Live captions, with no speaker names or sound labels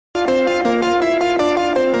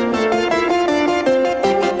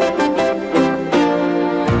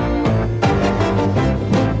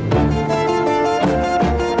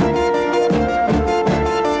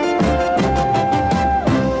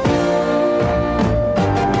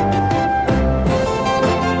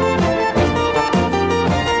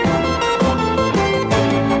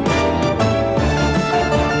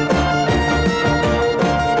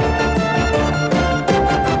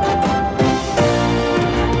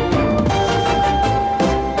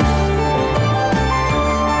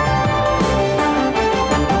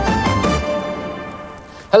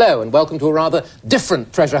Hello, and welcome to a rather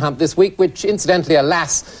different treasure hunt this week, which, incidentally,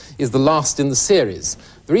 alas, is the last in the series.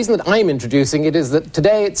 The reason that I'm introducing it is that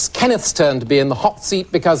today it's Kenneth's turn to be in the hot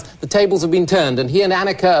seat because the tables have been turned, and he and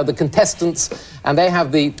Annika are the contestants, and they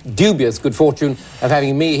have the dubious good fortune of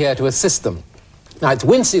having me here to assist them. Now, it's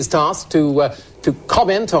Wincy's task to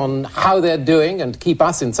comment on how they're doing and keep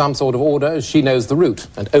us in some sort of order, as she knows the route,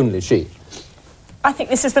 and only she. I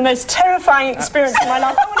think this is the most terrifying experience of my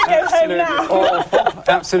life. I want to go home now. Awful.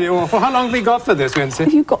 Absolutely awful. How long have we got for this,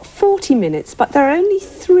 Wincy? You've got 40 minutes, but there are only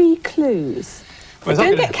 3 clues. Well,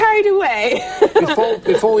 Don't get carried away.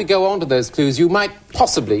 Before we go on to those clues, you might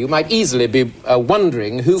easily be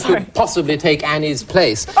wondering who could possibly take Annie's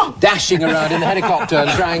place, dashing around in the helicopter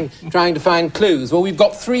and trying to find clues. Well, we've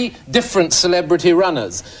got 3 different celebrity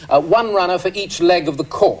runners, 1 runner for each leg of the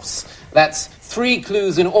course. That's 3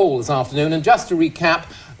 clues in all this afternoon, and just to recap,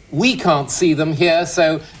 we can't see them here,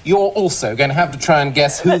 so you're also going to have to try and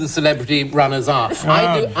guess who the celebrity runners are.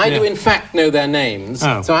 I do in fact know their names,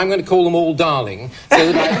 so I'm going to call them all Darling,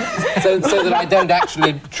 so that I don't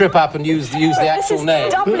actually trip up and use the actual name. This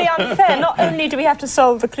is doubly unfair. Not only do we have to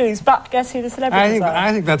solve the clues, but guess who the celebrities are.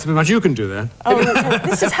 I think that's a bit much. You can do that. Oh,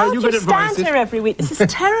 this is how you stand here every week. This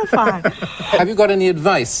is terrifying. Have you got any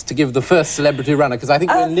advice to give the first celebrity runner? Because I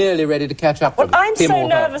think we're nearly ready to catch up with I'm so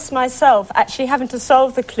nervous myself, actually, having to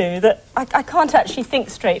solve the clue, that I can't actually think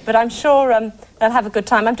straight, but I'm sure they'll have a good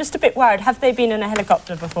time. I'm just a bit worried. Have they been in a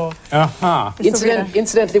helicopter before?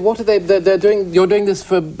 Incidentally, what are they're doing? You're doing this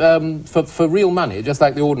for real money, just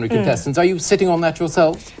like the ordinary contestants. Are you sitting on that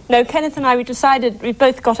yourself? No, Kenneth and I, we decided we've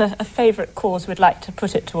both got a favourite cause we'd like to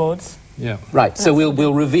put it towards. Yeah. Right. So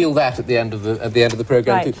we'll reveal that at the end of the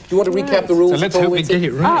programme right. too. Do you want to recap the rules? So let's hope we get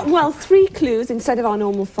it right. Well, 3 clues instead of our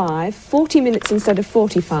normal 5, 40 minutes instead of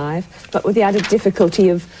 45, but with the added difficulty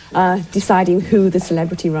of deciding who the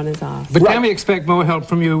celebrity runners are. But can we expect more help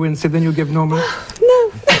from you, Wincy, than you give normally?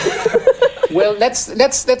 No. Well, let's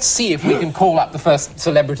see if we can call up the first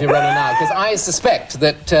celebrity runner now, because I suspect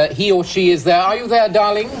that he or she is there. Are you there,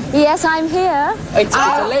 darling? Yes, I'm here. It's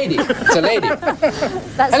a lady. It's a lady. That's Hello,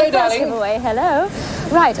 the first darling. giveaway. Hello.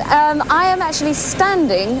 Right, I am actually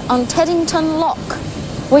standing on Teddington Lock,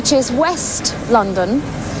 which is West London,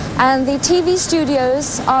 and the TV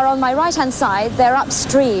studios are on my right-hand side. They're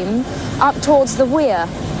upstream, up towards the weir.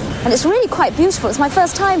 And it's really quite beautiful. It's my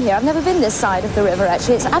first time here. I've never been this side of the river,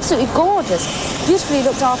 actually. It's absolutely gorgeous. Beautifully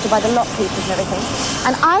looked after by the lock keepers and everything.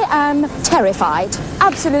 And I am terrified.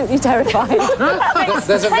 Absolutely terrified.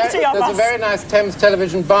 There's a very nice Thames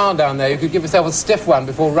television bar down there. You could give yourself a stiff one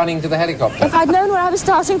before running to the helicopter. If I'd known where I was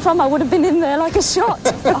starting from, I would have been in there like a shot.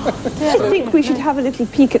 I think we should have a little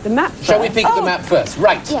peek at the map first. Shall we peek at the map first?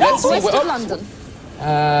 Right. Yes, Let's see West where... of London.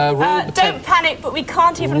 Don't panic, but we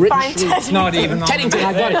can't even find Teddington. Not even. Teddington,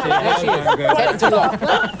 I got it. There she is. Teddington Lock.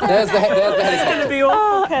 There's the helicopter. It's going to be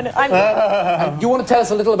awful, Kenneth. Do you want to tell us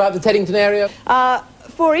a little about the Teddington area?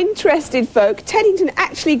 For interested folk, Teddington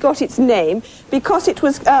actually got its name because it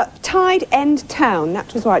was Tide End Town.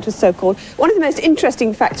 That was why it was so called. One of the most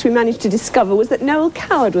interesting facts we managed to discover was that Noel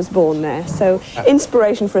Coward was born there, so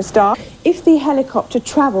inspiration for a start. If the helicopter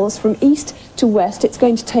travels from east to west, it's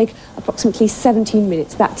going to take approximately 17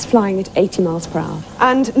 minutes. That's flying at 80 miles per hour.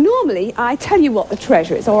 And normally, I tell you what the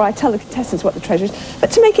treasure is, or I tell the contestants what the treasure is,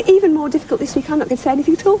 but to make it even more difficult this week, I'm not going to say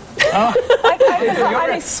anything at all.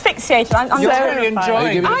 I'm asphyxiated. I'm very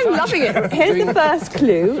enjoying. I'm loving it. Here's the first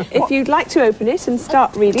clue. If you'd like to open it and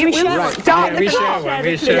start reading, We share we'll one. start We the share clock. one.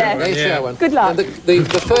 We share one. They share one. Good luck. The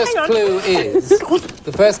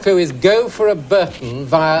first clue is go for a Burton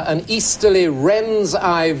via an easterly wren's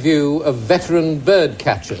eye view of veteran bird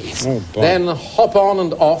catchers. Then hop on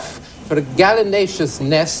and off for a gallinaceous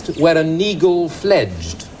nest where an eagle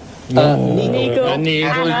fledged. I think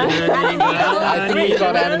we've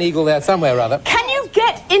got an eagle there somewhere or other. Can you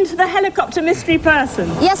get into the helicopter, mystery person?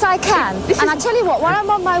 Yes, I can. And I tell you what, while I'm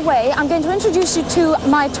on my way, I'm going to introduce you to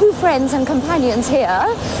my 2 friends and companions here.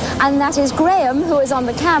 And that is Graham, who is on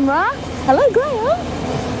the camera. Hello, Graham.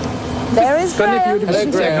 There is Graham. Hello,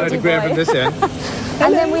 Graham. Hello, Graham from this end.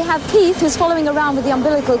 And then we have Keith, who's following around with the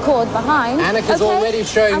umbilical cord behind. Annika's already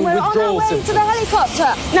showing and we're withdrawal on our way symptoms. to the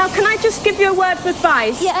helicopter. Now, can I just give you a word of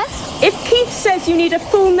advice? Yes? If Keith says you need a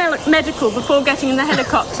full medical before getting in the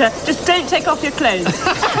helicopter, just don't take off your clothes.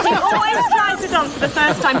 He always tries it on for the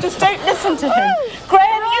first time. Just don't listen to him.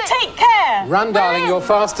 Graham, you take care. Run, darling, you're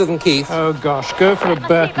faster than Keith. Oh, gosh. Go for a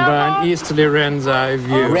Burton via an easterly wren's eye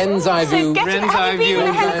view. Wren's eye view. So have you been in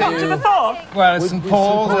a helicopter before? Well, it's St.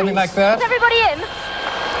 Paul, something like that. Is everybody in?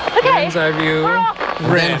 Okay. Wren's eye view.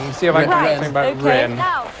 Wren. See if I can do something about Wren.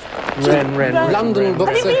 Now, Wren. London Have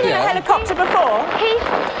books you are been in a here. helicopter before? Keith.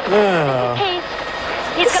 Oh. Keith.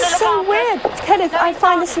 He's This going to is look so after weird. us. Kenneth, No, I he's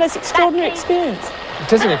find not. this the most extraordinary That's experience.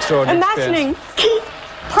 It is an extraordinary Imagining experience. Keith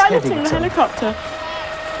piloting the helicopter.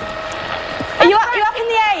 Are you up in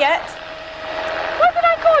the air yet? What did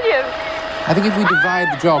I call you? I think if we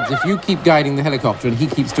divide the jobs, if you keep guiding the helicopter and he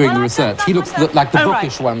keeps doing Well, the I've done research, he that looks myself. like the Oh, right.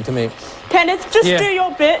 bookish one to me. Kenneth, just Yeah. do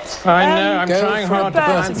your bit. I know, I'm Go trying for hard a to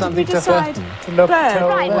bird. find something to Decide. look Bird. tell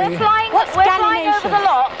Right, we're me. flying. What's We're flying over gallinaceous? the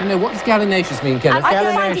lock. You know, what does gallinaceous mean, Kenneth? I can find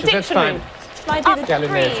a Gallinaceous, that's dictionary. fine. Shall I do the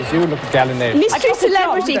Gallinaceous, you look at gallinaceous. Mystery got a job,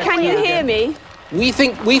 celebrity, don't can I? you hear me? We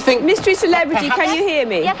think... Mystery celebrity, can you hear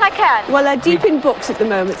me? Yes, I can. Well, they're deep in books at the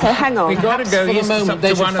moment, so hang on. We've got to go for the east to moment, they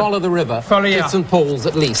should one follow the river Follow, yeah. to St Paul's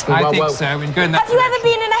at least. I Well, think well, so. We're going that Have you ever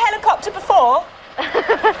been in a helicopter before?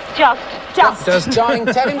 Just. Does Darling,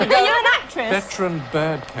 tell him to Are go. you an actress? veteran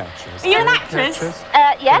bird catchers? Are you an Bird actress?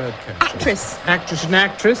 catchers? Yes, Bird catchers. Actress. Actress and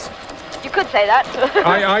actress. you could say that. Are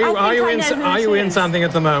I you think I know who are it you in is. something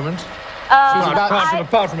at the moment? She's about-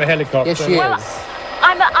 Apart from a helicopter. Yes, she Well, is.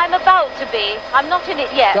 I'm about to be. I'm not in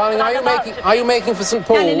it yet. Darling, but are I'm you about making to are be. you making for St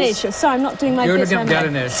Paul's? Gallinaceous. Sorry, I'm not doing my You're bit. looking at am I?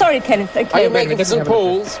 gallinaceous. Sorry, Kenneth. Okay. Are you wait a making minute, for let St me have a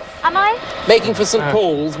look. Paul's? Am I? Making for St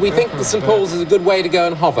Paul's. We think that St Paul's is a good way to go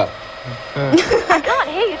and hover. I can't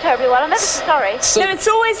hear you terribly well. I'm ever so sorry. So No, it's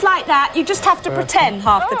always like that. You just have to pretend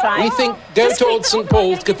half the time. we think go towards St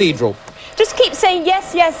Paul's Cathedral. Just keep saying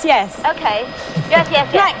yes, yes, yes. Okay. Yes, yes,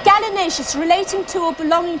 yes. Right, gallinaceous, relating to or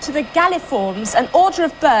belonging to the galliforms, an order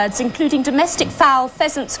of birds, including domestic fowl,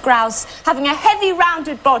 pheasants, grouse, having a heavy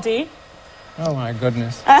rounded body, Oh my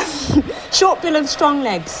goodness. short bill and strong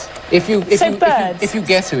legs. If you birds. if you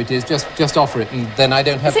guess who it is, just offer it, and then I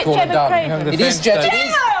don't have Is to it call Gemma it darling. Craven? The It is French Gemma. lady. It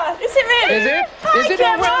is. Yeah, is it really? Is it? Hi, Is it?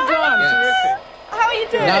 Gemma. Well done. Terrific. How are you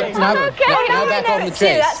doing? Now Now back I on know the it's you.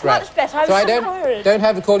 chase. That's right. much better. I was so I so worried. don't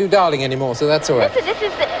have to call you darling anymore, so that's all right. Listen, this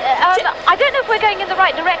is. I don't know if we're going in the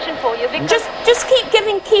right direction for you because. Just keep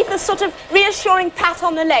giving Keith a sort of reassuring pat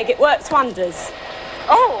on the leg. It works wonders.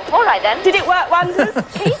 Oh, all right then. Did it work wonders?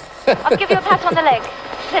 I'll give you a pat on the leg.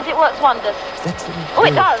 Says it works wonders. Oh,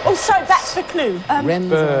 it does. Oh, sorry, that's the clue. Wren's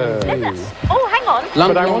Bird. Oh, hang on.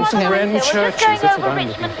 London But I want on some Thames. Wren We're just churches. going That's over what I'm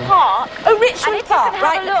Richmond looking for. Park. Oh, And Richmond if you Park, can have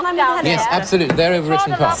right? a look Can I move down ahead? there. Yes, absolutely. They're over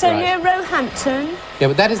Richmond Park. So right. near Roehampton. Yeah,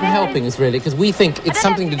 but that isn't helping us really, because we think it's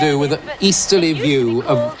something to do with an easterly view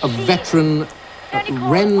of a veteran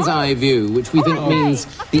Wren's eye view, which we think means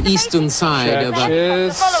the eastern side of a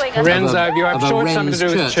Churches. Wren's eye view. I'm of a sure it's something Wren's to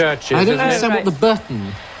do with church. churches. I don't isn't it? understand what the Burton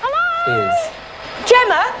is.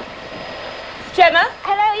 Gemma,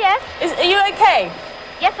 Hello, yes? are you okay?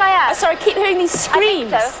 Yes, I am. Sorry, I keep hearing these I think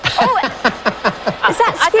screams. so. Oh, Is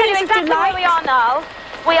that I tell you screams of exactly where delight? we are now.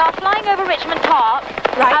 We are flying over Richmond Park,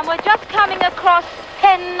 Right. and we're just coming across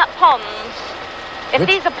 10 ponds. If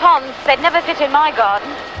these are ponds, they'd never fit in my garden.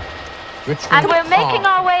 Richmond And we're Park. making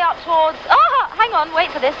our way up towards... Oh, hang on,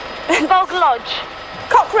 wait for this. Bog Lodge.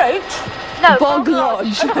 Cockroach? No, Bog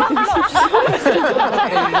Lodge. London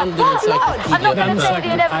Encyclopedia. I'm not going to say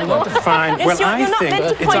the I want inevitable. to find. Yes, Well, you're I not think meant to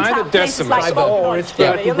it's point either out places like Decimus Bog or Lodge, it's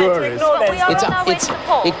Gemma. You're meant to Burton ignore But those. we are It's on our way it's to the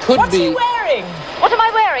port. it could What are be. you wearing? What am I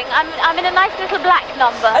wearing? I'm in a nice little black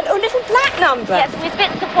number. A little black number. Yes, with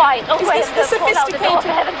bits of white. Oh, Is wait, this the don't fall out the door, for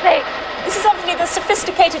sophisticated- heaven's sake. This is obviously the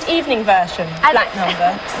sophisticated evening version. And Black it- number.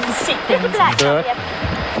 The It's a sequins. black Bert. number, yes.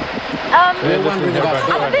 We're wondering about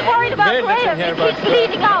I'm a bit worried about Graham. He keeps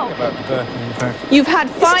bleeding out. About Burton, in fact. You've had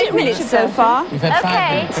it 5 minutes Richard so far. We've had 5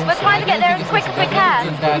 Okay, minutes. we're trying to get there as quick as we can.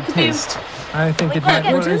 In bad taste. I think it We've got might.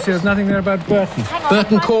 to Well, get- there's nothing there about Burton. Hang on,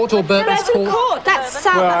 Burton I'm Court or trying to- Burton's Burton Court? Court. That's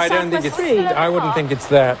south. Well, that's I don't think Southwest it's. Three. I wouldn't think it's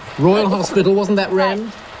that. Royal Hospital, wasn't that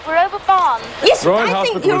Wren? We're over Barnes. Yes, Royal I think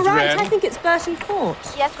Hospital you're was right. Wren. I think it's Burton Court.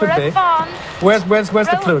 Yes, we're Could over be. Barnes. Where's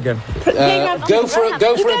the clue again? Go for it.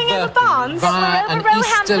 Go You're for going it. over Burton. Barnes? Via We're over an Roehampton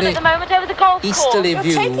easterly, at the moment, over the golf easterly course.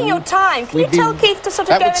 view. You're taking your time. Can you We've tell been- Keith to sort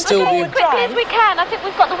of that go would and still go be- and Quickly dry? as we can. I think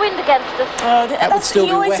we've got the wind against us. Oh, That would still he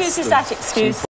be always west uses of that excuse.